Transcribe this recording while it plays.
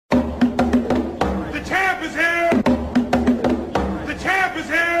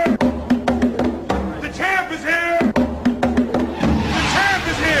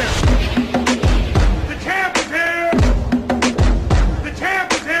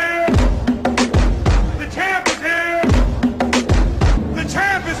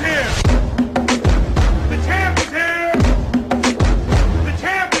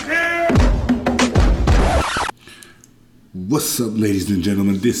What's up, ladies and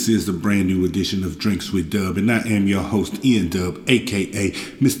gentlemen? This is the brand new edition of Drinks with Dub, and I am your host, Ian Dub, aka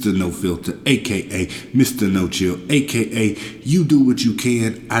Mr. No Filter, aka Mr. No Chill, aka You Do What You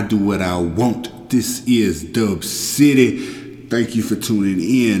Can, I Do What I Want. This is Dub City. Thank you for tuning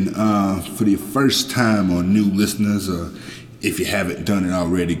in. For the first time, or new listeners, or if you haven't done it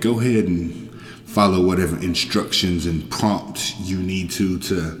already, go ahead and follow whatever instructions and prompts you need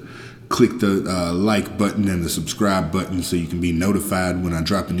to click the like button and the subscribe button so you can be notified when I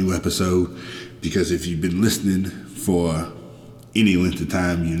drop a new episode. Because if you've been listening for any length of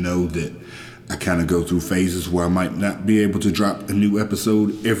time, you know that I kind of go through phases where I might not be able to drop a new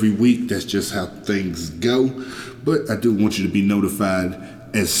episode every week. That's just how things go. But I do want you to be notified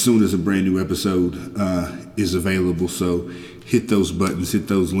as soon as a brand new episode is available. So hit those buttons, hit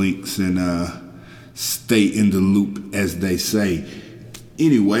those links, and stay in the loop, as they say.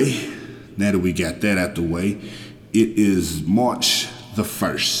 Anyway, now that we got that out the way, it is March the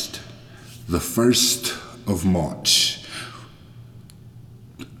 1st. The 1st of March.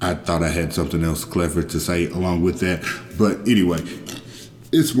 I thought I had something else clever to say along with that. But anyway,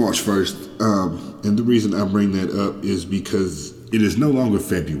 it's March 1st. And the reason I bring that up is because it is no longer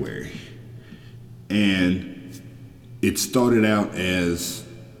February. And it started out as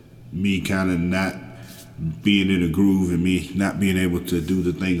me kind of not being in a groove and me not being able to do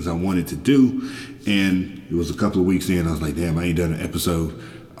the things I wanted to do. And it was a couple of weeks in, I was like, damn, I ain't done an episode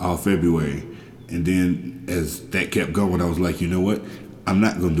all February. And then as that kept going, I was like, you know what? I'm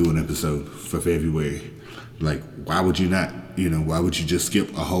not going to do an episode for February. Like, why would you not? Why would you just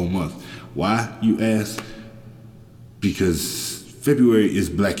skip a whole month? Why, you ask? Because February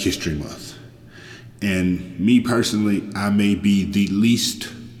is Black History Month. And me personally, I may be the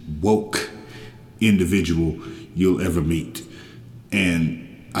least woke individual you'll ever meet.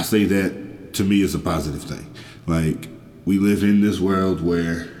 And I say that to me is a positive thing. Like, we live in this world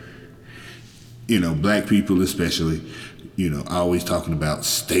where, black people especially, always talking about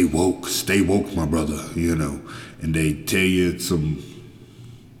stay woke, my brother, and they tell you some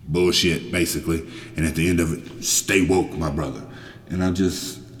bullshit basically, and at the end of it, stay woke, my brother. And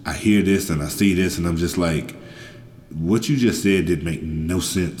I hear this and I see this and I'm just like, what you just said didn't make no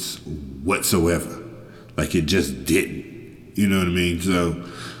sense whatsoever. Like, it just didn't. You know what I mean? So,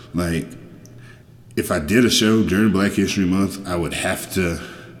 like, if I did a show during Black History Month, I would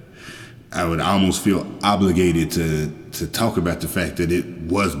almost feel obligated to talk about the fact that it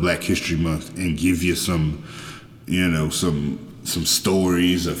was Black History Month and give you some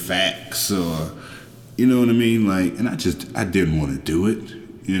stories or facts, or, you know what I mean? Like, and I didn't want to do it,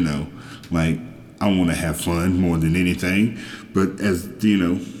 like, I want to have fun more than anything. But as,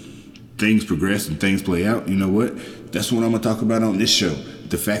 things progress and things play out, you know what? That's what I'm going to talk about on this show.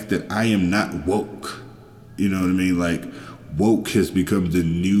 The fact that I am not woke. You know what I mean? Like, woke has become the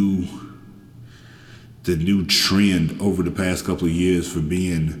new trend over the past couple of years for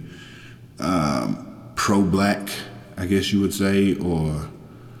being pro-black, I guess you would say, or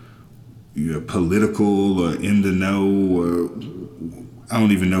you're political or in the know, or I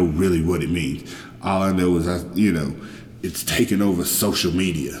don't even know really what it means. All I know is, it's taken over social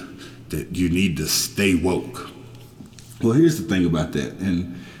media that you need to stay woke. Well, here's the thing about that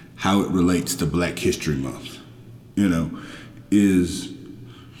and how it relates to Black History Month, is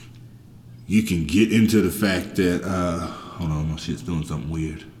you can get into the fact that, hold on, my shit's doing something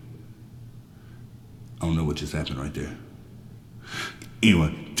weird. I don't know what just happened right there.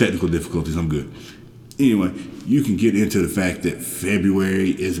 Anyway, technical difficulties, I'm good. Anyway, you can get into the fact that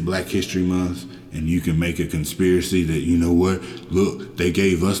February is Black History Month, and you can make a conspiracy that, you know what, look, they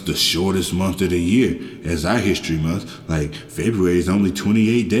gave us the shortest month of the year as our history month. Like, February is only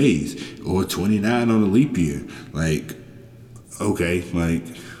 28 days, or 29 on a leap year. Like, okay,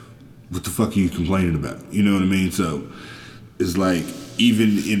 like, what the fuck are you complaining about? You know what I mean? So, it's like,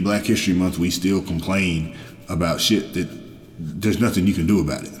 even in Black History Month, we still complain about shit that there's nothing you can do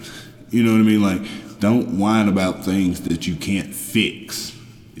about it. You know what I mean? Like, don't whine about things that you can't fix.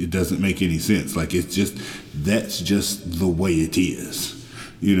 It doesn't make any sense. Like, that's just the way it is.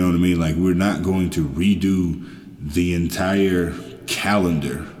 You know what I mean? Like, we're not going to redo the entire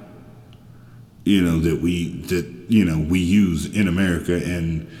calendar, that we use in America,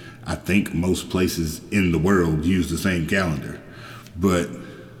 and I think most places in the world use the same calendar. But,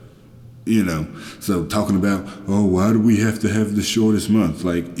 so talking about, oh, why do we have to have the shortest month?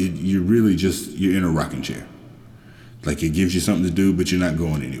 Like, you're in a rocking chair. Like, it gives you something to do, but you're not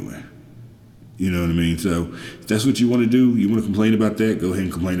going anywhere. You know what I mean? So if that's what you want to do, you want to complain about that, go ahead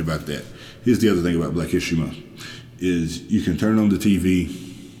and complain about that. Here's the other thing about Black History Month, is you can turn on the TV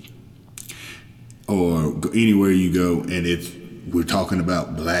or anywhere you go, and we're talking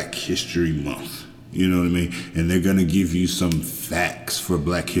about Black History Month. You know what I mean? And they're gonna give you some facts for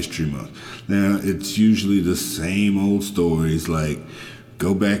Black History Month. Now, it's usually the same old stories, like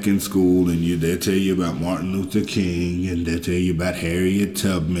go back in school and they'll tell you about Martin Luther King, and they'll tell you about Harriet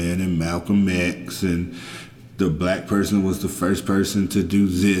Tubman and Malcolm X, and the black person was the first person to do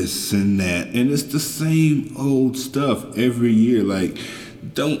this and that. And it's the same old stuff every year. Like,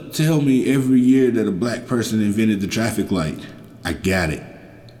 don't tell me every year that a black person invented the traffic light. I got it.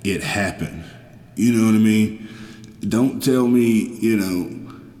 It happened. You know what I mean? Don't tell me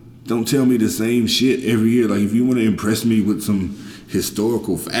the same shit every year. Like, if you want to impress me with some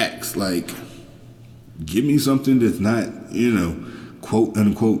historical facts, like, give me something that's not, quote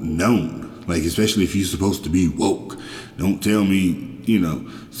unquote known. Like, especially if you're supposed to be woke. Don't tell me,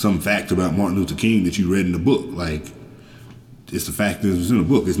 some fact about Martin Luther King that you read in the book. Like, it's the fact that it was in a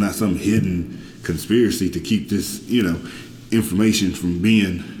book. It's not some hidden conspiracy to keep this, information from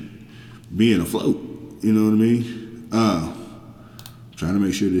being afloat. You know what I mean? Trying to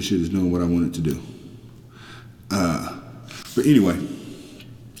make sure this shit is doing what I want it to do. But anyway,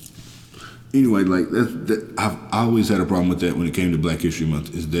 like I've always had a problem with that when it came to Black History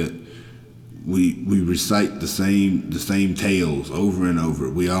Month, is that we recite the same tales over and over.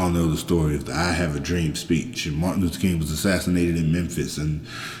 We all know the story of the "I Have a Dream" speech, and Martin Luther King was assassinated in Memphis, and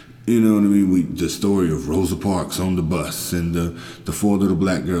you know what I mean. The story of Rosa Parks on the bus, and the 4 little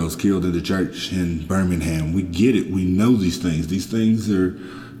black girls killed in the church in Birmingham. We get it. We know these things. These things are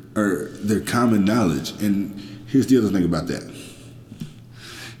they're common knowledge. And here's the other thing about that: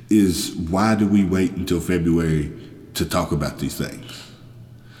 is why do we wait until February to talk about these things?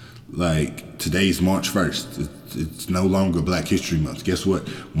 Like, today's March 1st. It's no longer Black History Month. Guess what?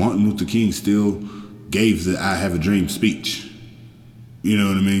 Martin Luther King still gave the "I Have a Dream" speech. You know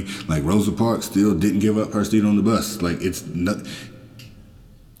what I mean? Like, Rosa Parks still didn't give up her seat on the bus. Like, it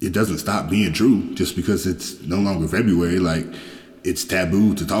doesn't stop being true just because it's no longer February. Like, it's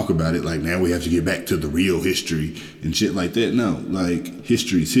taboo to talk about it. Like, now we have to get back to the real history and shit like that. No, like,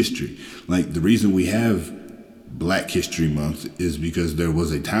 history's history. Like, the reason we have Black History Month is because there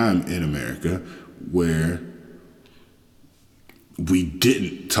was a time in America where we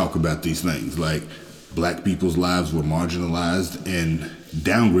didn't talk about these things. Like, black people's lives were marginalized and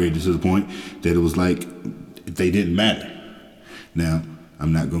downgraded to the point that it was like they didn't matter. Now,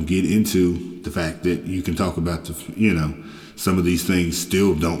 I'm not going to get into the fact that you can talk about some of these things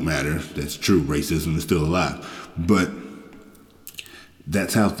still don't matter. That's true. Racism is still alive. But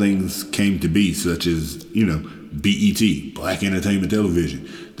that's how things came to be, such as, BET, Black Entertainment Television.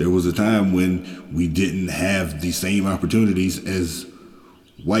 There was a time when we didn't have the same opportunities as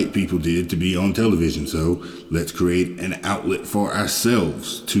white people did to be on television. So let's create an outlet for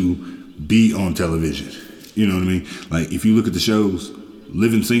ourselves to be on television. You know what I mean? Like, if you look at the shows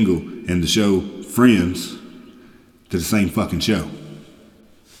Living Single and the show Friends, they're the same fucking show.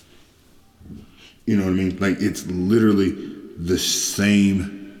 You know what I mean? Like, it's literally the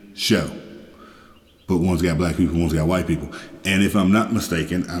same show, but one's got black people, one's got white people. And if I'm not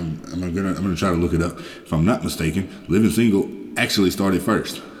mistaken, I'm gonna try to look it up. If I'm not mistaken, Living Single actually started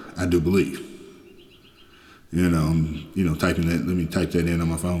first, I do believe. I'm typing that. Let me type that in on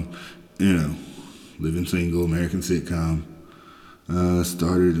my phone. Living Single, American sitcom.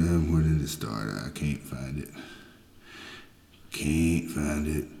 Started. Where did it start? I can't find it.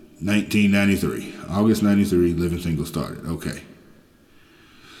 1993, August 93. Living Single started. Okay.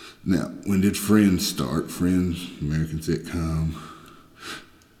 Now, when did Friends start? Friends, American sitcom.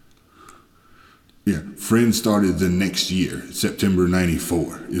 Yeah, Friends started the next year. September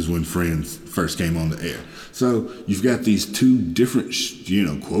 94 is when Friends first came on the air. So you've got these two different,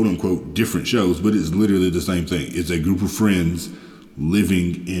 quote unquote, different shows, but it's literally the same thing. It's a group of friends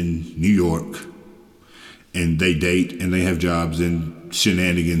living in New York, and they date and they have jobs and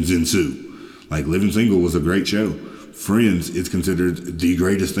shenanigans ensue. Like, Living Single was a great show. Friends is considered the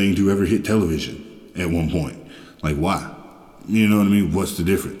greatest thing to ever hit television at one point. Like, why? You know what I mean? What's the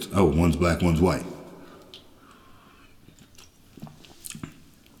difference? Oh, one's black, one's white.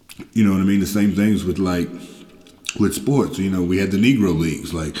 You know what I mean? The same things with sports. We had the Negro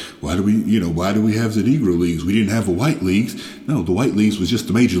Leagues. Like, why do we have the Negro Leagues? We didn't have the white leagues. No, the white leagues was just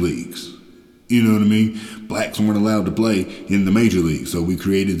the major leagues. You know what I mean? Blacks weren't allowed to play in the major leagues, so we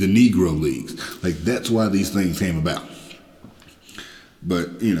created the Negro Leagues. Like, that's why these things came about.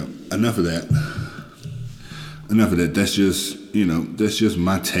 But, enough of that. That's just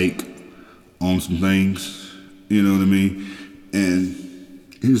my take on some things. You know what I mean? And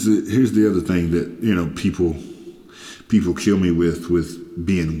here's the other thing that, people kill me with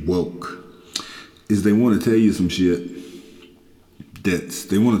being woke, is they want to tell you some shit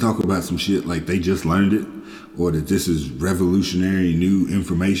they want to talk about some shit like they just learned it, or that this is revolutionary new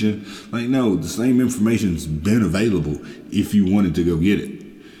information. Like, no, the same information's been available if you wanted to go get it.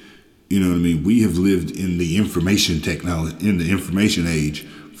 You know what I mean? We have lived in the information technology, in the information age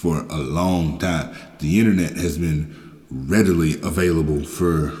for a long time. The internet has been readily available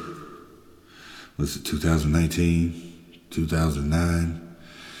for, 2019, 2009?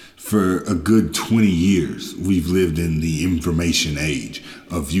 For a good 20 years, we've lived in the information age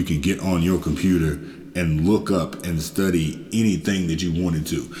of you can get on your computer and look up and study anything that you wanted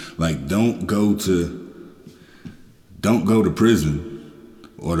to. Like, don't go to prison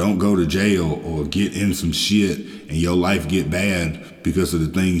or don't go to jail or get in some shit and your life get bad because of the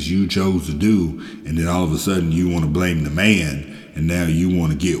things you chose to do, and then all of a sudden you want to blame the man, and now you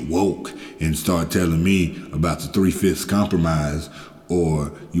want to get woke and start telling me about the 3/5 compromise,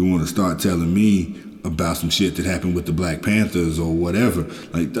 or you want to start telling me about some shit that happened with the Black Panthers or whatever.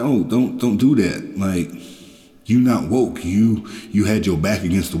 Like, don't do that. Like, you not woke. You had your back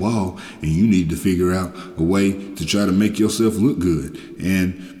against the wall, and you need to figure out a way to try to make yourself look good.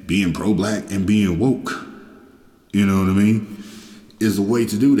 And being pro-black and being woke, you know what I mean, is a way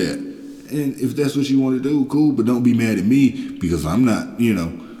to do that. And if that's what you want to do, cool, but don't be mad at me because I'm not,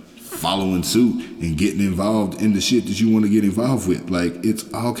 following suit and getting involved in the shit that you want to get involved with. Like, it's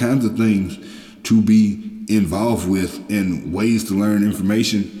all kinds of things to be involved with and ways to learn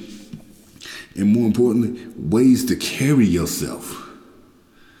information, and more importantly, ways to carry yourself.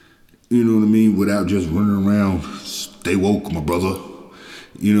 You know what I mean? Without just running around, stay woke, my brother.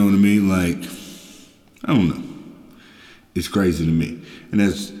 You know what I mean? Like, I don't know. It's crazy to me. And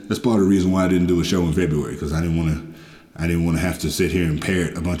that's part of the reason why I didn't do a show in February, because I didn't want to have to sit here and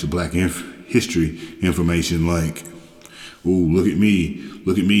parrot a bunch of black history information like, ooh, look at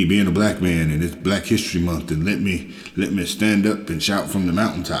me being a black man and it's Black History Month, and let me stand up and shout from the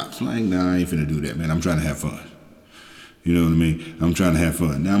mountaintops. Like, nah, I ain't finna do that, man. I'm trying to have fun. You know what I mean? I'm trying to have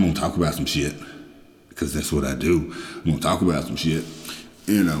fun. Now I'm gonna talk about some shit, because that's what I do. I'm gonna talk about some shit,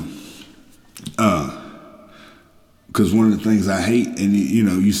 because one of the things I hate, and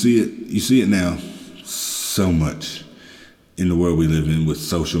you see it now so much in the world we live in with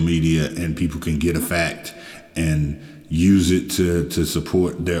social media, and people can get a fact and use it to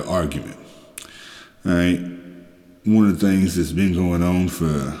support their argument. All right. One of the things that's been going on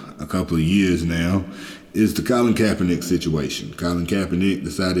for a couple of years now is the Colin Kaepernick situation. Colin Kaepernick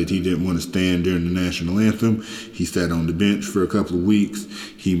decided he didn't want to stand during the national anthem. He sat on the bench for a couple of weeks.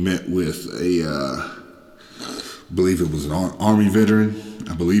 He met with I believe it was an Army veteran.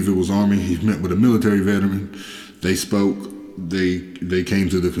 He met with a military veteran. They spoke. They came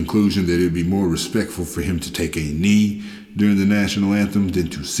to the conclusion that it'd be more respectful for him to take a knee during the national anthem than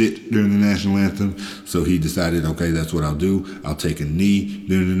to sit during the national anthem. So he decided, okay, that's what I'll do. I'll take a knee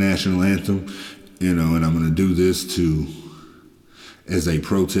during the national anthem, and I'm going to do this as a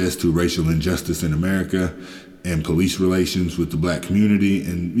protest to racial injustice in America and police relations with the black community,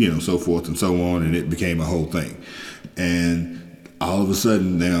 and so forth and so on. And it became a whole thing. And all of a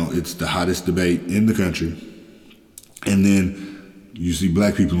sudden now it's the hottest debate in the country. And then you see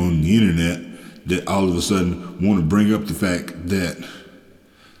black people on the internet that all of a sudden want to bring up the fact that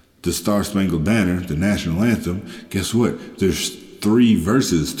the Star Spangled Banner, the national anthem, guess what? There's 3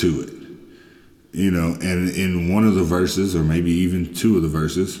 verses to it. And in one of the verses, or maybe even two of the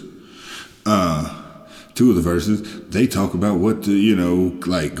verses, they talk about what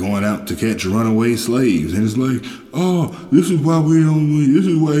like going out to catch runaway slaves. And it's like, oh, this is why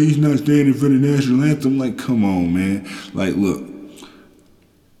he's not standing for the national anthem. Like, come on, man. Like, look,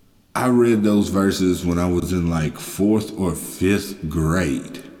 I read those verses when I was in like 4th or 5th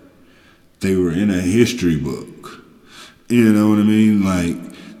grade. They were in a history book. You know what I mean? Like,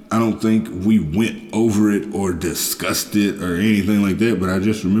 I don't think we went over it or discussed it or anything like that, but I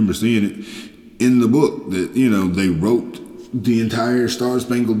just remember seeing it in the book that, they wrote the entire Star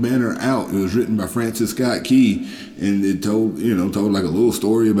Spangled Banner out. It was written by Francis Scott Key, and it told like a little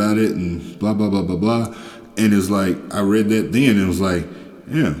story about it and blah, blah, blah, blah, blah. And it's like, I read that then and it was like,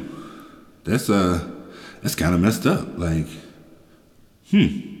 yeah, that's kind of messed up. Like,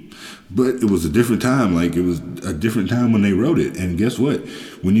 But it was a different time. Like, it was a different time when they wrote it. And guess what?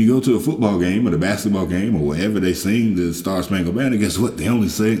 When you go to a football game or a basketball game or wherever they sing the Star Spangled Banner, guess what? They only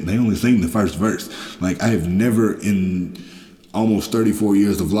sing the first verse. Like, I have never in almost 34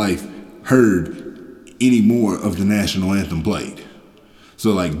 years of life heard any more of the national anthem played.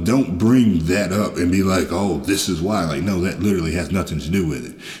 So, like, don't bring that up and be like, oh, this is why. Like, no, that literally has nothing to do with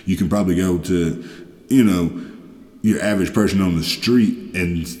it. You can probably go to, your average person on the street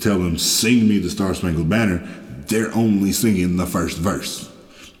and tell them, sing me the Star Spangled Banner, they're only singing the first verse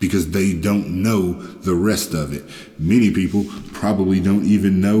because they don't know the rest of it. Many people probably don't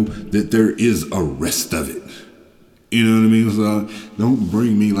even know that there is a rest of it. You know what I mean? So don't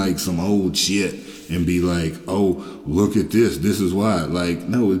bring me like some old shit and be like, oh, look at this. This is why. Like,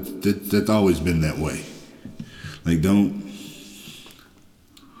 no, that's always been that way. Like, don't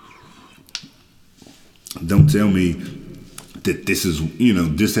tell me that this is,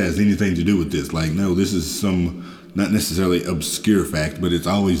 this has anything to do with this. Like, no, this is some not necessarily obscure fact, but it's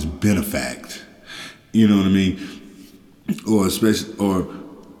always been a fact. You know what I mean? Or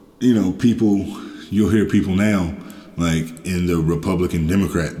people, you'll hear people now, like in the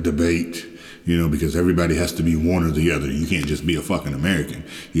Republican-Democrat debate, because everybody has to be one or the other. You can't just be a fucking American.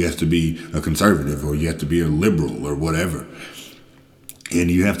 You have to be a conservative, or you have to be a liberal, or whatever. And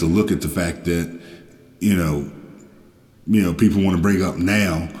you have to look at the fact that, people want to bring up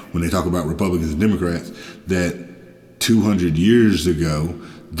now when they talk about Republicans and Democrats that 200 years ago,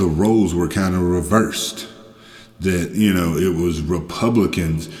 the roles were kind of reversed. That, it was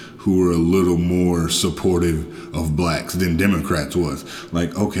Republicans who were a little more supportive of blacks than Democrats was.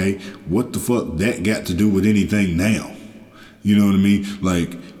 Like, okay, what the fuck that got to do with anything now? You know what I mean?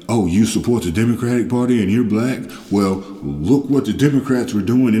 Like, oh, you support the Democratic Party and you're black? Well, look what the Democrats were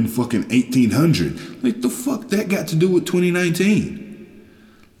doing in fucking 1800. Like, the fuck that got to do with 2019?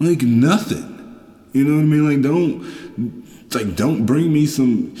 Like, nothing. You know what I mean? Like, don't bring me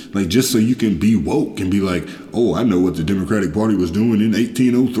some, like, just so you can be woke and be like, oh, I know what the Democratic Party was doing in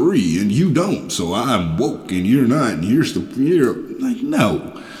 1803 and you don't, so I'm woke and you're not, and you're like,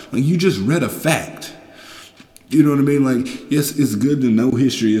 no. Like, you just read a fact. You know what I mean? Like, yes, it's good to know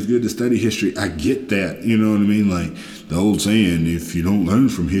history. It's good to study history. I get that. You know what I mean? Like, the old saying, if you don't learn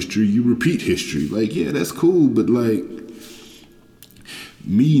from history, you repeat history. Like, yeah, that's cool. But, like,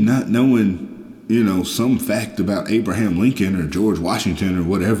 me not knowing, some fact about Abraham Lincoln or George Washington or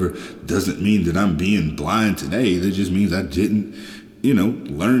whatever doesn't mean that I'm being blind today. That just means I didn't,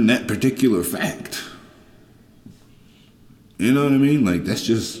 learn that particular fact. You know what I mean? Like, that's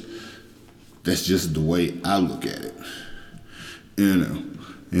just the way I look at it, and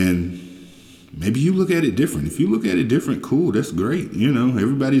maybe you look at it different. If you look at it different, cool, that's great.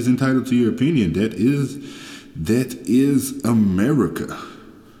 Everybody's entitled to your opinion. That is America,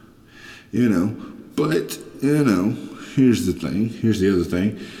 but, here's the other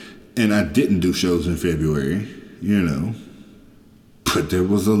thing, and I didn't do shows in February, but there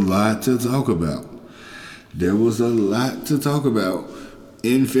was a lot to talk about.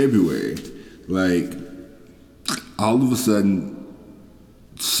 In February. Like, all of a sudden,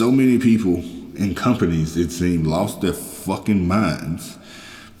 so many people and companies, it seemed, lost their fucking minds.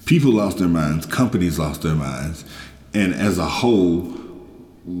 People lost their minds. Companies lost their minds. And as a whole,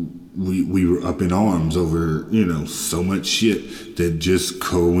 we were up in arms over, so much shit that just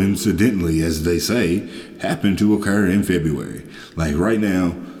coincidentally, as they say, happened to occur in February. Like, right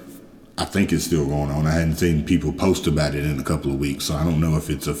now, I think it's still going on. I hadn't seen people post about it in a couple of weeks, so I don't know if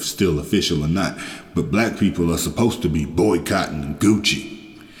it's still official or not. But black people are supposed to be boycotting Gucci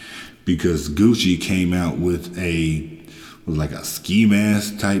because Gucci came out with like a ski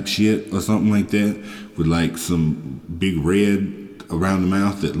mask type shit or something like that, with like some big red around the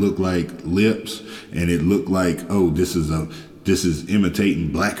mouth that looked like lips, and it looked like, oh, this is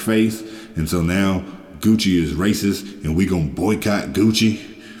imitating blackface, and so now Gucci is racist, and we gonna boycott Gucci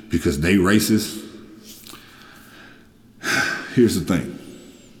because they racist. Here's the thing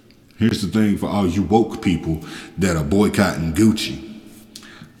for all you woke people that are boycotting Gucci.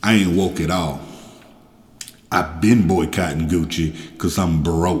 I ain't woke at all. I've been boycotting Gucci because I'm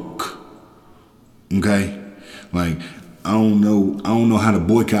broke. Okay? Like, I don't know how to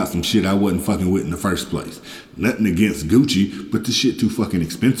boycott some shit I wasn't fucking with in the first place. Nothing against Gucci, but the shit too fucking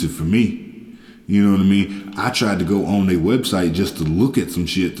expensive for me. You know what I mean? I tried to go on their website just to look at some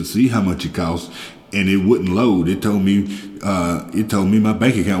shit to see how much it costs, and it wouldn't load. It told me my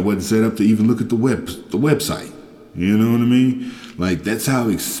bank account wasn't set up to even look at the website. You know what I mean? Like, that's how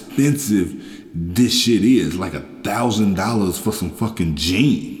expensive this shit is. Like $1,000 for some fucking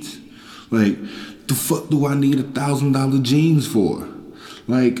jeans. Like, the fuck do I need $1,000 jeans for?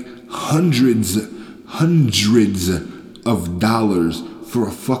 Like, hundreds of dollars for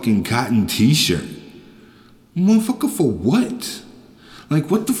a fucking cotton t-shirt. Motherfucker, for what?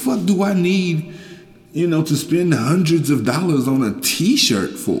 Like, what the fuck do I need, to spend hundreds of dollars on a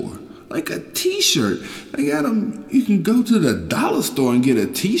t-shirt for? Like, a t-shirt. You can go to the dollar store and get a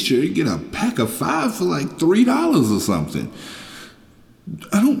t-shirt. You get a pack of 5 for like $3 or something.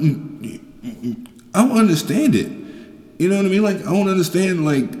 I don't understand it. You know what I mean? Like, I don't understand,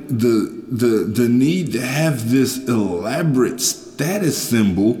 like, the need to have this elaborate status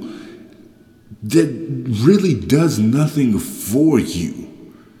symbol that really does nothing for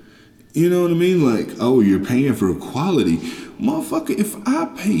you. You know what I mean? Like, oh, you're paying for equality. Motherfucker, if I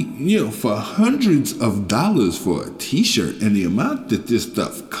pay, for hundreds of dollars for a t-shirt and the amount that this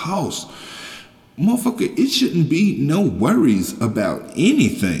stuff costs, motherfucker, it shouldn't be no worries about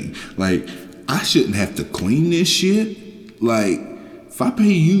anything. Like, I shouldn't have to clean this shit. Like, if I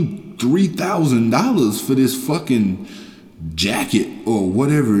pay you $3,000 for this fucking jacket or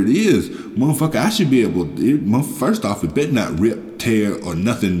whatever it is, motherfucker, I should be able to, first off, it better not rip, tear, or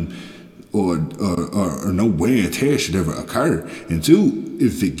nothing, or no wear and tear should ever occur. And two,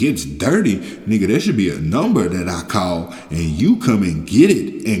 if it gets dirty, nigga, there should be a number that I call and you come and get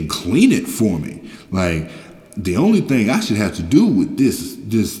it and clean it for me. Like, the only thing I should have to do with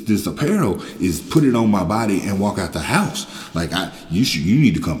this apparel is put it on my body and walk out the house. Like, you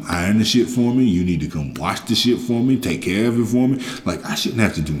need to come iron the shit for me. You need to come wash the shit for me, take care of it for me. Like, I shouldn't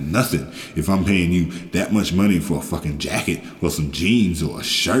have to do nothing if I'm paying you that much money for a fucking jacket or some jeans or a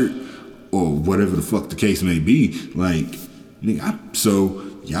shirt or whatever the fuck the case may be. Like, nigga, so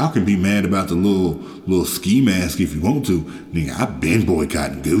y'all can be mad about the little ski mask if you want to. Nigga, I've been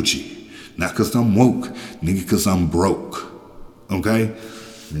boycotting Gucci. Not because I'm woke, nigga, because I'm broke. Okay?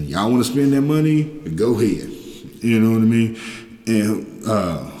 And y'all want to spend that money? Go ahead. You know what I mean? And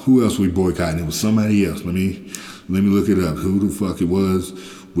who else we boycotting? It was somebody else. Let me look it up. Who the fuck it was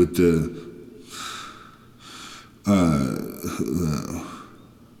with the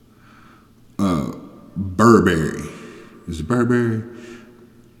Burberry. Is it Burberry?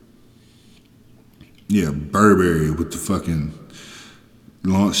 Yeah, Burberry with the fucking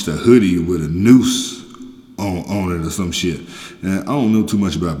launched a hoodie with a noose on it or some shit. And I don't know too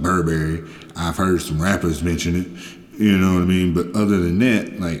much about Burberry. I've heard some rappers mention it. You know what I mean? But other than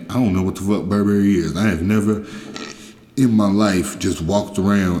that, like, I don't know what the fuck Burberry is. I have never in my life just walked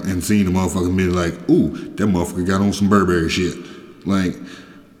around and seen a motherfucker and been like, ooh, that motherfucker got on some Burberry shit. Like,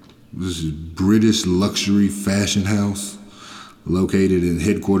 this is British luxury fashion house located and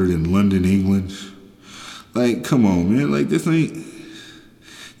headquartered in London, England. Like, come on, man. Like, this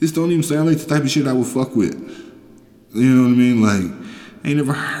don't even sound like the type of shit I would fuck with. You know what I mean? Like, I ain't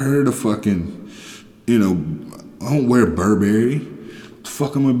never heard of fucking, I don't wear Burberry. What the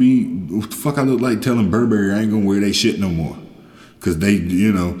fuck what the fuck I look like telling Burberry I ain't gonna wear they shit no more? Cause they,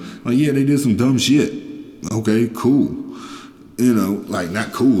 like, yeah, they did some dumb shit. Okay, cool. Like,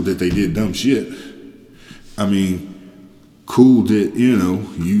 not cool that they did dumb shit. I mean, cool that, you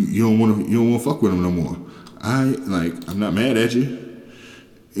don't wanna fuck with them no more. I'm not mad at you.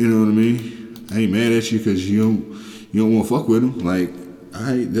 You know what I mean? I ain't mad at you because you don't want to fuck with them. Like,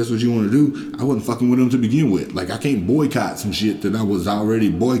 that's what you want to do. I wasn't fucking with them to begin with. Like, I can't boycott some shit that I was already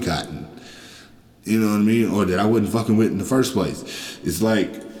boycotting. You know what I mean? Or that I wasn't fucking with in the first place. It's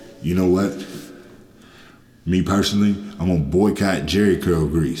like, you know what? Me personally, I'm going to boycott Jerry Curl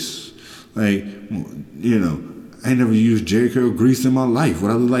grease. Like, I ain't never used Jerry Curl grease in my life.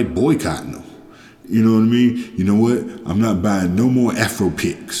 What I look like boycotting them. You know what I mean? You know what? I'm not buying no more Afro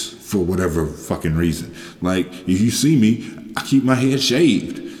picks for whatever fucking reason. Like, if you see me, I keep my head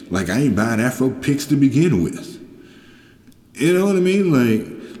shaved. Like, I ain't buying Afro picks to begin with. You know what I mean? Like,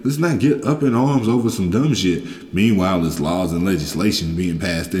 let's not get up in arms over some dumb shit. Meanwhile, there's laws and legislation being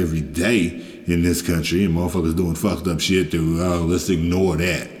passed every day in this country and motherfuckers doing fucked up shit let's ignore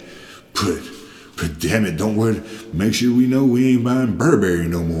that. But damn it, don't worry. Make sure we know we ain't buying Burberry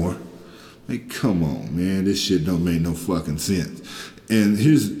no more. Like, come on, man, this shit don't make no fucking sense. And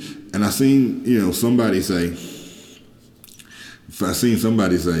I seen, somebody say,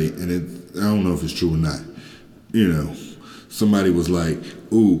 and I don't know if it's true or not, somebody was like,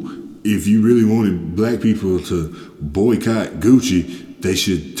 ooh, if you really wanted black people to boycott Gucci, they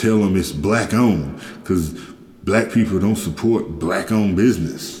should tell them it's black owned, because black people don't support black owned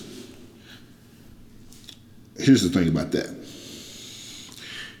business. Here's the thing about that.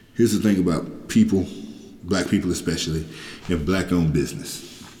 Here's the thing about people, black people especially, and black-owned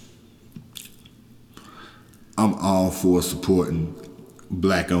business. I'm all for supporting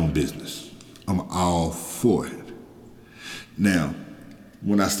black-owned business. I'm all for it. Now,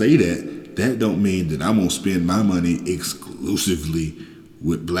 when I say that don't mean that I'm going to spend my money exclusively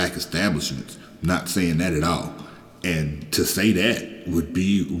with black establishments. I'm not saying that at all. And to say that would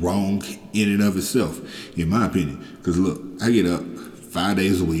be wrong in and of itself, in my opinion. Because look, I get up 5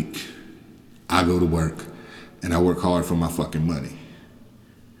 days a week, I go to work, and I work hard for my fucking money.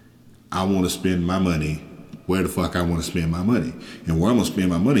 I want to spend my money where the fuck I want to spend my money. And where I'm going to spend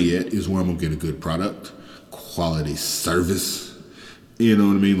my money at is where I'm going to get a good product, quality service. You know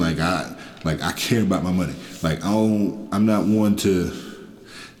what I mean? I care about my money. I'm not one to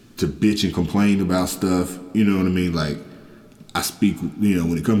bitch and complain about stuff. You know what I mean? Like, I speak,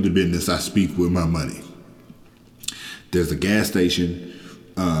 when it comes to business, I speak with my money. There's a gas station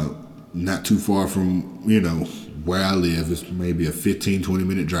not too far from, where I live. It's maybe a 15,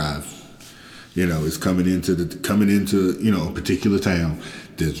 20-minute drive. It's coming into a particular town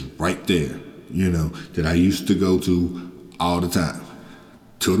that's right there, that I used to go to all the time.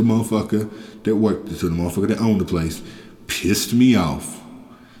 To the motherfucker that worked, to the motherfucker that owned the place, pissed me off.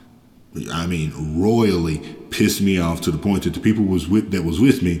 I mean, royally pissed me off to the point that the people that was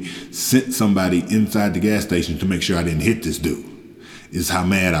with me sent somebody inside the gas station to make sure I didn't hit this dude. Is how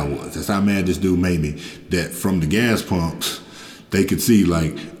mad I was. That's how mad this dude made me. That from the gas pumps, they could see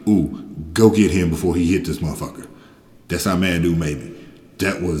like, ooh, go get him before he hit this motherfucker. That's how mad dude made me.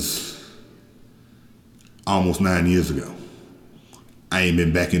 That was almost 9 years ago. I ain't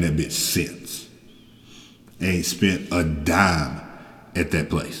been back in that bitch since. I ain't spent a dime at that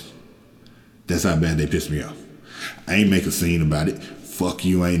place. That's how bad they pissed me off. I ain't make a scene about it. Fuck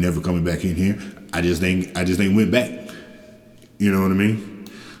you, I ain't never coming back in here. I just ain't went back. You know what I mean?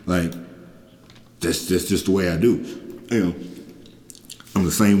 Like, that's just the way I do. I'm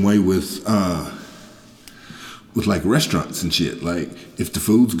the same way with like restaurants and shit. Like, if the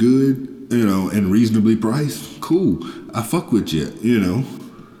food's good, and reasonably priced, cool. I fuck with you,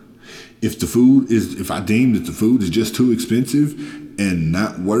 If I deem that the food is just too expensive and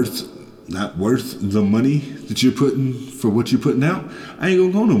not worth the money that you're putting for what you're putting out, I ain't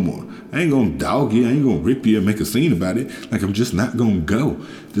gonna go no more. I ain't gonna dog you. I ain't gonna rip you and make a scene about it. Like, I'm just not gonna go.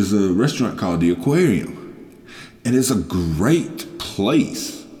 There's a restaurant called The Aquarium, and it's a great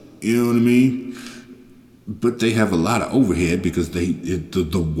place. You know what I mean? But they have a lot of overhead because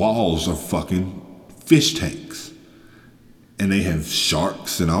the walls are fucking fish tanks. And they have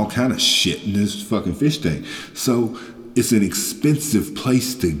sharks and all kind of shit in this fucking fish tank. So it's an expensive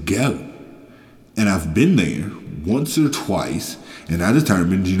place to go. And I've been there once or twice, and I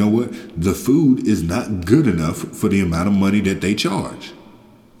determined, you know what? The food is not good enough for the amount of money that they charge.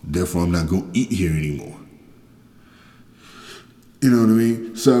 Therefore, I'm not going to eat here anymore. You know what I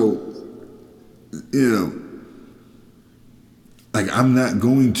mean? So, like, I'm not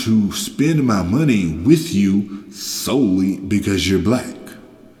going to spend my money with you solely because you're black.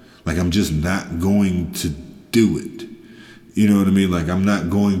 Like, I'm just not going to do it. You know what I mean? Like, I'm not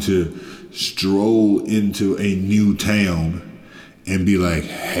going to stroll into a new town and be like,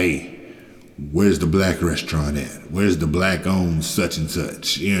 hey, where's the black restaurant at? Where's the black owned such and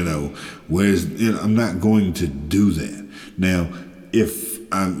such? I'm not going to do that. Now, if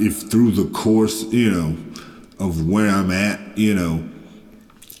through the course, of where I'm at,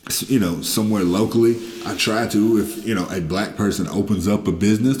 somewhere locally, I try to, if, a black person opens up a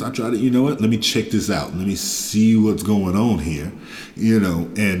business, I try to, let me check this out. Let me see what's going on here,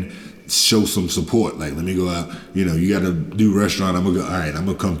 and show some support. Like, let me go out, you got to do restaurant. I'm going to go, all right, I'm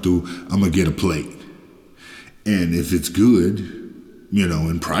going to come through. I'm going to get a plate. And if it's good,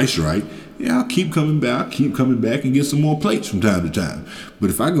 and priced right, yeah, I'll keep coming back and get some more plates from time to time.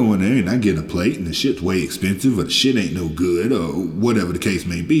 But if I go in there and I get a plate and the shit's way expensive or the shit ain't no good or whatever the case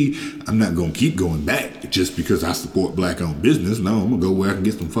may be, I'm not going to keep going back just because I support black-owned business. No, I'm going to go where I can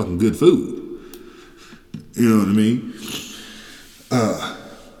get some fucking good food. You know what I mean?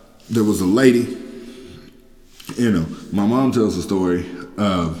 There was a lady, my mom tells a story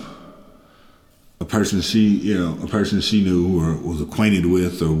of a person she knew or was acquainted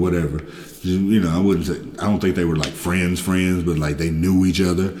with or whatever. I don't think they were like friends, but like they knew each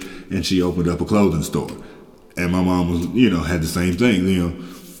other, and she opened up a clothing store. And my mom was, had the same thing,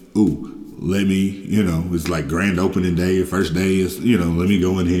 let me, it's like grand opening day, first day is, let me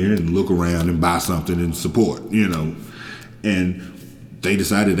go in here and look around and buy something and support, and they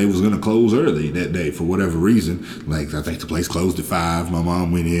decided they was going to close early that day for whatever reason. Like, I think the place closed at 5. My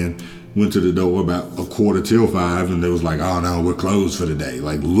mom went to the door about 4:45, and they was like, oh no, we're closed for the day.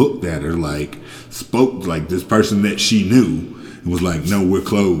 Like, looked at her, like, spoke like this person that she knew, and was like, no, we're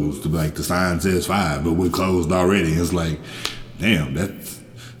closed. Like, the sign says 5, but we're closed already. It's like, damn,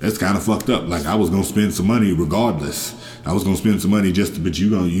 that's kind of fucked up. Like, I was gonna spend some money regardless. I was gonna spend some money but you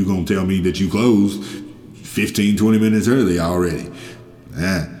gonna tell me that you closed 15, 20 minutes early already.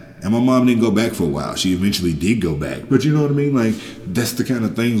 And my mom didn't go back for a while. She eventually did go back. But you know what I mean? Like, that's the kind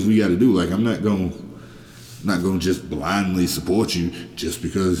of things we got to do. Like, I'm not going to just blindly support you just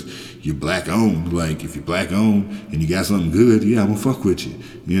because you're black owned. Like, if you're black owned and you got something good, yeah, I'm going to fuck with you.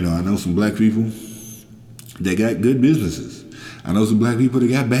 I know some black people that got good businesses. I know some black people that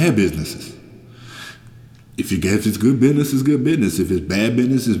got bad businesses. If it's good business, it's good business. If it's bad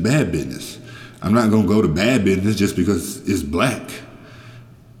business, it's bad business. I'm not gonna go to bad business just because it's black.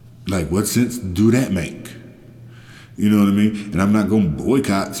 Like, what sense do that make? You know what I mean? And I'm not gonna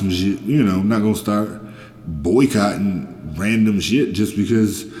boycott some shit. You know, I'm not gonna start boycotting random shit just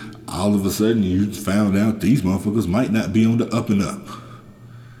because all of a sudden you found out these motherfuckers might not be on the up and up.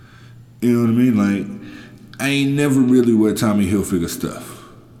 You know what I mean? Like, I ain't never really wear Tommy Hilfiger stuff.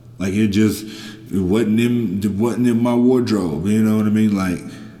 Like, it wasn't in my wardrobe. You know what I mean? Like,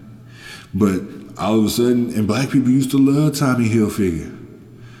 but all of a sudden, and black people used to love Tommy Hilfiger.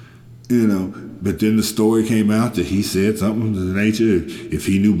 You know, but then the story came out that he said something to the nature, if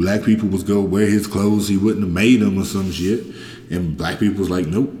he knew black people was gonna wear his clothes, he wouldn't have made them or some shit. And black people was like,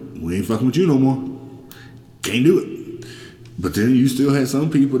 nope, we ain't fucking with you no more. Can't do it. But then you still had some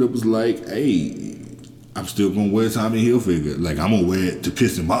people that was like, hey, I'm still gonna wear Tommy Hilfiger. Like, I'm gonna wear it to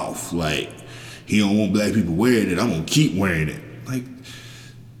piss him off. Like, he don't want black people wearing it, I'm gonna keep wearing it. Like,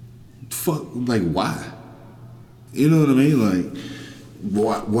 fuck, like, why? You know what I mean? Like,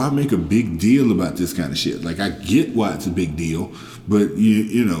 why make a big deal about this kind of shit? Like, I get why it's a big deal, but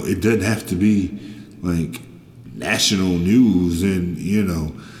you know, it doesn't have to be like national news, and you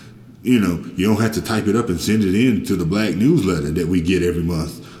don't have to type it up and send it in to the black newsletter that we get every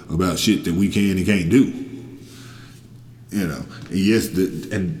month about shit that we can and can't do. You know, and yes,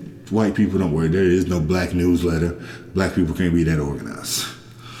 and white people don't worry. There is no black newsletter. Black people can't be that organized.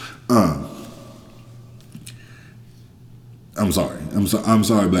 I'm sorry. I'm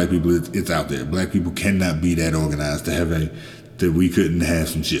sorry, black people. It's out there. Black people cannot be that organized to have that we couldn't have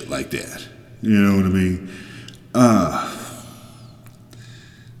some shit like that. You know what I mean?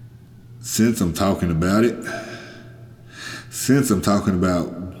 Since I'm talking about it, since I'm talking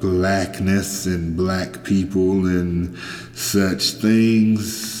about blackness and black people and such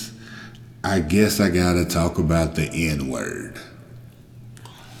things, I guess I gotta talk about the N-word.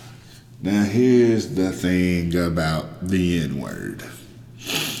 Now, here's the thing about the N-word.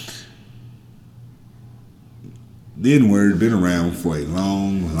 The N-word been around for a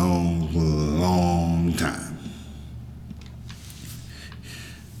long, long, long time.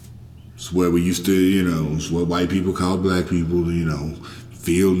 It's what we used to, it's what white people called black people,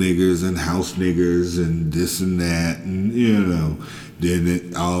 field niggers and house niggers and this and that, and then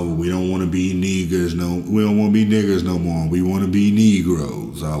we don't want to be niggers, we don't want to be niggers no more. We want to be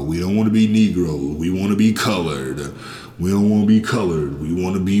Negroes. We don't want to be Negroes. We want to be colored. We don't want to be colored. We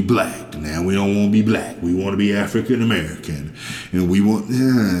want to be black. Now we don't want to be black. We want to be African American, and we want,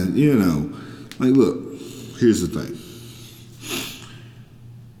 like, look. Here's the thing.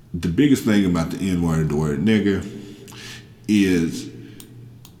 The biggest thing about the N-word, the word nigger, is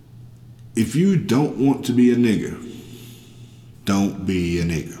if you don't want to be a nigger, don't be a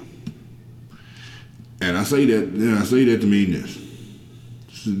nigger. And I say that to mean this.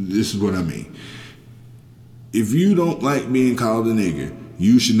 This is what I mean. If you don't like being called a nigger,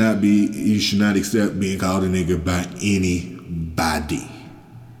 you should not accept being called a nigger by anybody.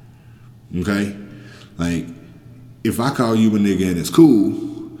 Okay? Like, if I call you a nigger and it's cool,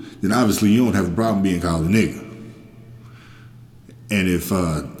 then obviously you don't have a problem being called a nigger. And if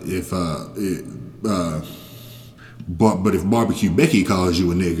Barbecue Becky calls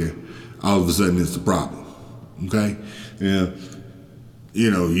you a nigger, all of a sudden it's a problem. Okay?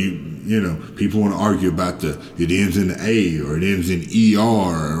 People want to argue about it ends in the A or it ends in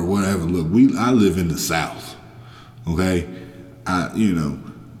ER or whatever. Look, I live in the South. Okay? You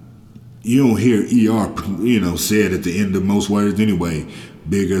don't hear ER, said at the end of most words anyway.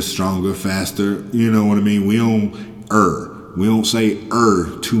 Bigger, stronger, faster. You know what I mean? We don't say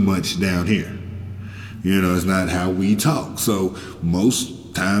too much down here. It's not how we talk. So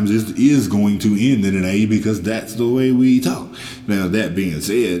most times it is going to end in an A because that's the way we talk. Now, that being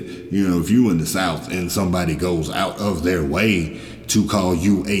said, if you in the South and somebody goes out of their way to call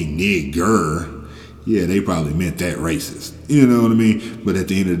you a nigger, yeah, they probably meant that racist. You know what I mean? But at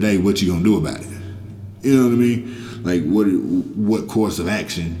the end of the day, what you gonna do about it? You know what I mean? Like, what course of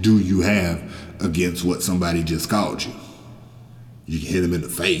action do you have against what somebody just called you? You can hit them in the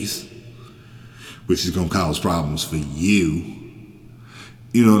face, which is gonna cause problems for you.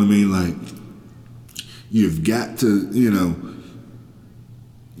 You know what I mean? Like, you've got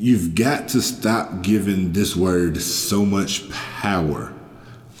to stop giving this word so much power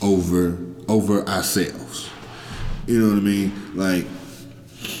over ourselves. You know what I mean? Like,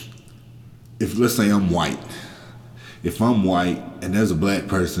 if let's say I'm white. If I'm white and there's a black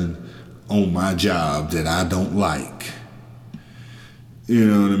person on my job that I don't like, you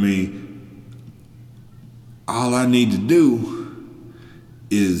know what I mean? All I need to do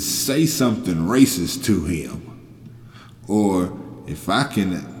is say something racist to him, or if I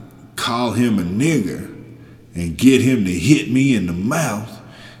can call him a nigger and get him to hit me in the mouth,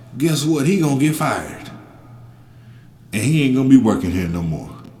 guess what? He gonna get fired. And he ain't gonna be working here no more.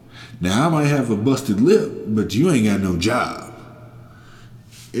 Now I might have a busted lip, but you ain't got no job.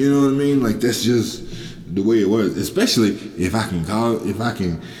 You know what I mean? Like, that's just the way it was. Especially if I didn't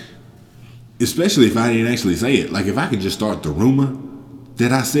actually say it. Like, if I could just start the rumor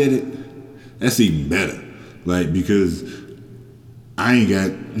that I said it, that's even better. Like, because I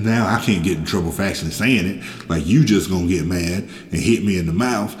can't get in trouble for actually saying it. Like, you just gonna get mad and hit me in the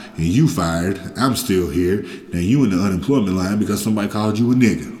mouth and you fired. I'm still here. Now you in the unemployment line because somebody called you a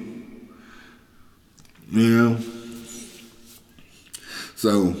nigga. You know?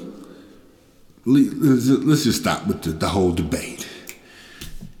 So, let's just stop with the whole debate.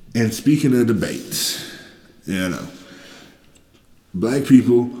 And speaking of debates, you know, black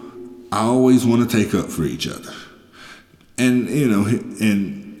people always want to take up for each other. And, you know,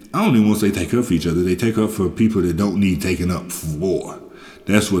 and I don't even want to say take up for each other. They take up for people that don't need taken up for.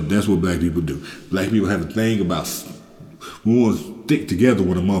 That's what black people do. Black people have a thing about, we want to stick together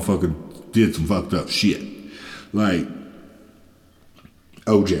when a motherfucker did some fucked up shit. Like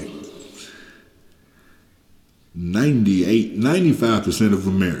OJ. 95% of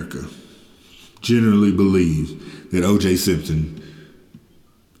America generally believes that O.J. Simpson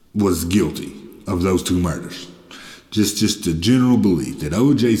was guilty of those two murders. Just a general belief that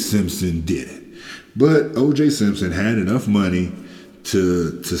O.J. Simpson did it. But O.J. Simpson had enough money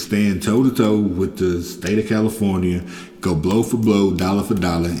to stand toe-to-toe with the state of California, go blow for blow, dollar for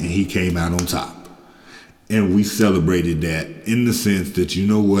dollar, and he came out on top. And we celebrated that in the sense that, you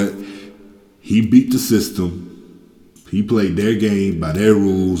know what? He beat the system. He played their game by their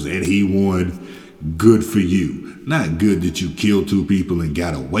rules, and he won. Good for you. Not good that you killed two people and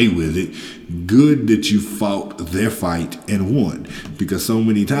got away with it. Good that you fought their fight and won. Because so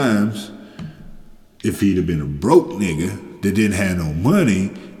many times, if he'd have been a broke nigga that didn't have no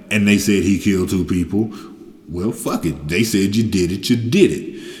money, and they said he killed two people, well, fuck it. They said you did it, you did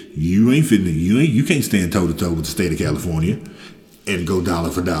it. You can't stand toe to toe with the state of California and go dollar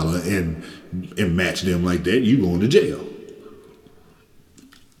for dollar and match them like that. You going to jail.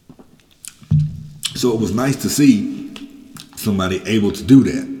 So it was nice to see somebody able to do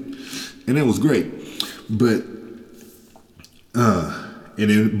that, and that was great. But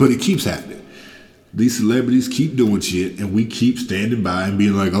it keeps happening. These celebrities keep doing shit, and we keep standing by and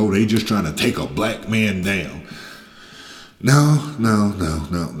being like, "Oh, they just trying to take a black man down." No.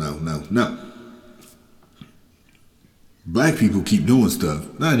 Black people keep doing stuff.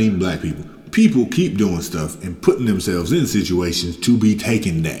 Not even black people. People keep doing stuff and putting themselves in situations to be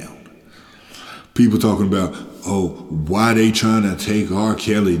taken down. People talking about, oh, why they trying to take R.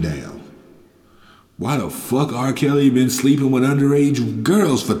 Kelly down? Why the fuck R. Kelly been sleeping with underage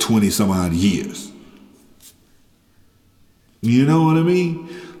girls for 20 some odd years? You know what I mean?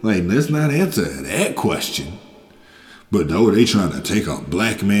 Like, let's not answer that question. But no, they trying to take a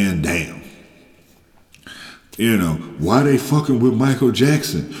black man down. You know, why they fucking with Michael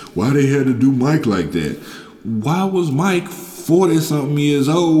Jackson? Why they had to do Mike like that? Why was Mike 40-something years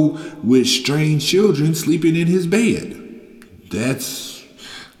old with strange children sleeping in his bed? That's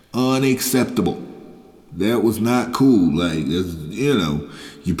unacceptable. That was not cool. Like, you know,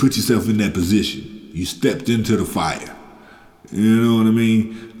 you put yourself in that position. You stepped into the fire. You know what I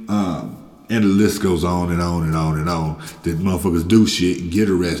mean? And the list goes on and on and on and on. That motherfuckers do shit and get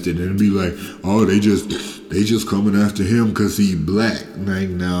arrested and be like, oh, they just coming after him because he black. Like,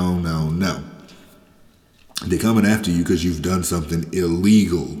 no. They're coming after you because you've done something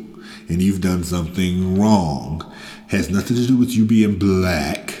illegal and you've done something wrong. Has nothing to do with you being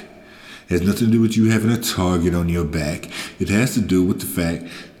black. Has nothing to do with you having a target on your back. It has to do with the fact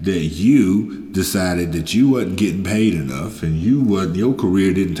that you decided that you wasn't getting paid enough and your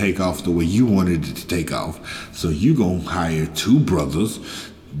career didn't take off the way you wanted it to take off. So you gonna hire two brothers,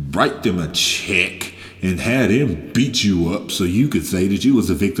 write them a check, and have them beat you up so you could say that you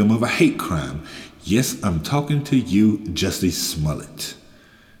was a victim of a hate crime. Yes, I'm talking to you, Jussie Smollett.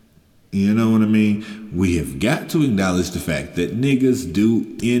 You know what I mean? We have got to acknowledge the fact that niggas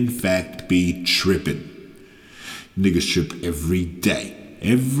do, in fact, be tripping. Niggas trip every day.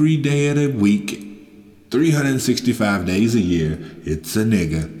 Every day of the week, 365 days a year, it's a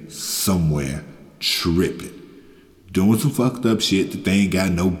nigga somewhere tripping. Doing some fucked up shit that they ain't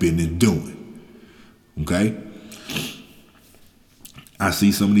got no business doing. Okay? I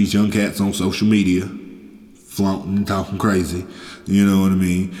see some of these young cats on social media flaunting and talking crazy. You know what I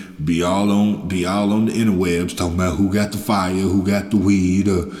mean? Be all on the interwebs talking about who got the fire, who got the weed,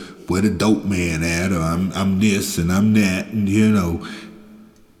 or where the dope man at, or I'm this and I'm that, and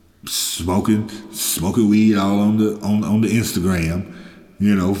smoking weed all on the Instagram,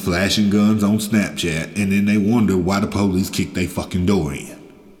 flashing guns on Snapchat, and then they wonder why the police kicked their fucking door in.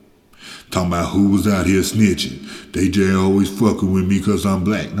 Talking about who was out here snitching. They just always fucking with me because I'm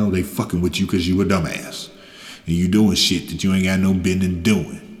black. No, they fucking with you because you a dumbass. And you doing shit that you ain't got no business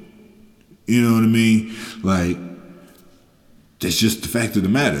doing. You know what I mean? Like, that's just the fact of the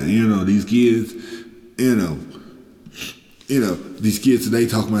matter. These kids, these kids today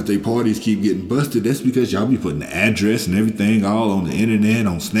talking about their parties keep getting busted. That's because y'all be putting the address and everything all on the internet,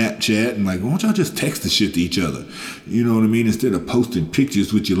 on Snapchat, and like, why don't y'all just text the shit to each other? You know what I mean? Instead of posting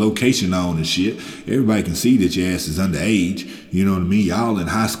pictures with your location on and shit, everybody can see that your ass is underage. You know what I mean? Y'all in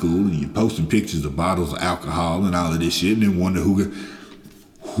high school and you're posting pictures of bottles of alcohol and all of this shit, and then wonder who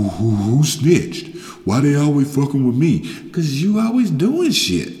snitched. Why they always fucking with me? Because you always doing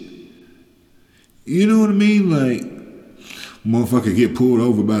shit. You know what I mean? Like, motherfucker get pulled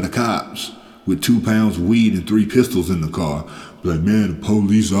over by the cops with 2 pounds of weed and 3 pistols in the car. Like, man, the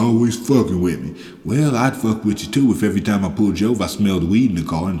police always fucking with me. Well, I'd fuck with you too if every time I pulled you over I smelled weed in the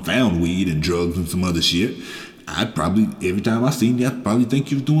car and found weed and drugs and some other shit. I'd probably, every time I seen you, I'd probably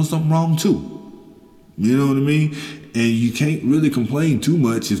think you was doing something wrong too. You know what I mean? And you can't really complain too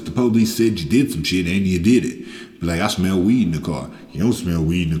much if the police said you did some shit and you did it. But like, I smell weed in the car. You don't smell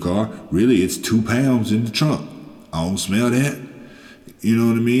weed in the car. Really, it's 2 pounds in the trunk. I don't smell that. You know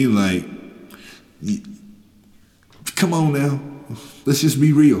what I mean? Like, come on now. Let's just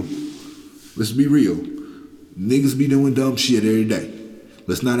be real. Let's be real. Niggas be doing dumb shit every day.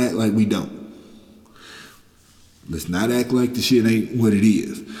 Let's not act like we don't. Let's not act like the shit ain't what it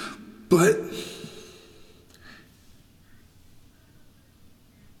is. But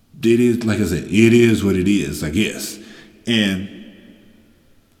it is, like I said, it is what it is, I guess. And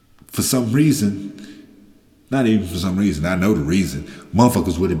for some reason, not even for some reason, I know the reason,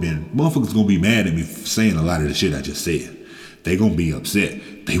 motherfuckers gonna be mad at me for saying a lot of the shit I just said. They gonna be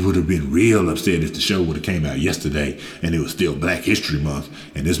upset. They would have been real upset if the show would have came out yesterday and it was still Black History Month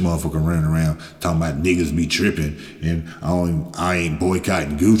and this motherfucker running around talking about niggas be tripping and I ain't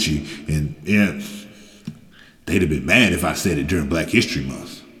boycotting Gucci, and they'd have been mad if I said it during Black History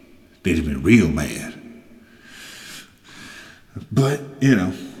Month. They'd have been real mad. But,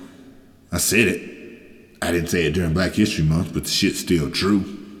 I said it. I didn't say it during Black History Month, but the shit's still true.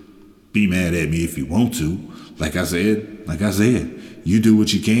 Be mad at me if you want to. Like I said, you do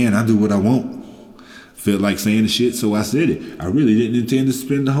what you can, I do what I want. Felt like saying the shit, so I said it. I really didn't intend to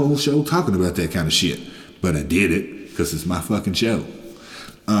spend the whole show talking about that kind of shit. But I did it, because it's my fucking show.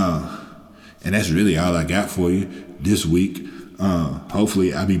 And that's really all I got for you this week.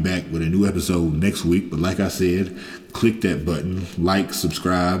 Hopefully I'll be back with a new episode next week. But like I said, click that button, like,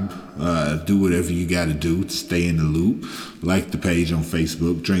 subscribe, do whatever you got to do to stay in the loop. Like the page on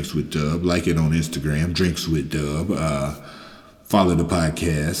Facebook, Drinks with Dub. Like it on Instagram, Drinks with Dub. Follow the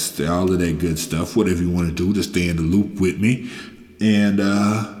podcast, all of that good stuff. Whatever you want to do to stay in the loop with me. And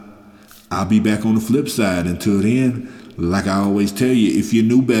I'll be back on the flip side. Until then, like I always tell you, if you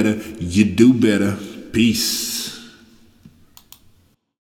knew better, you do better. Peace.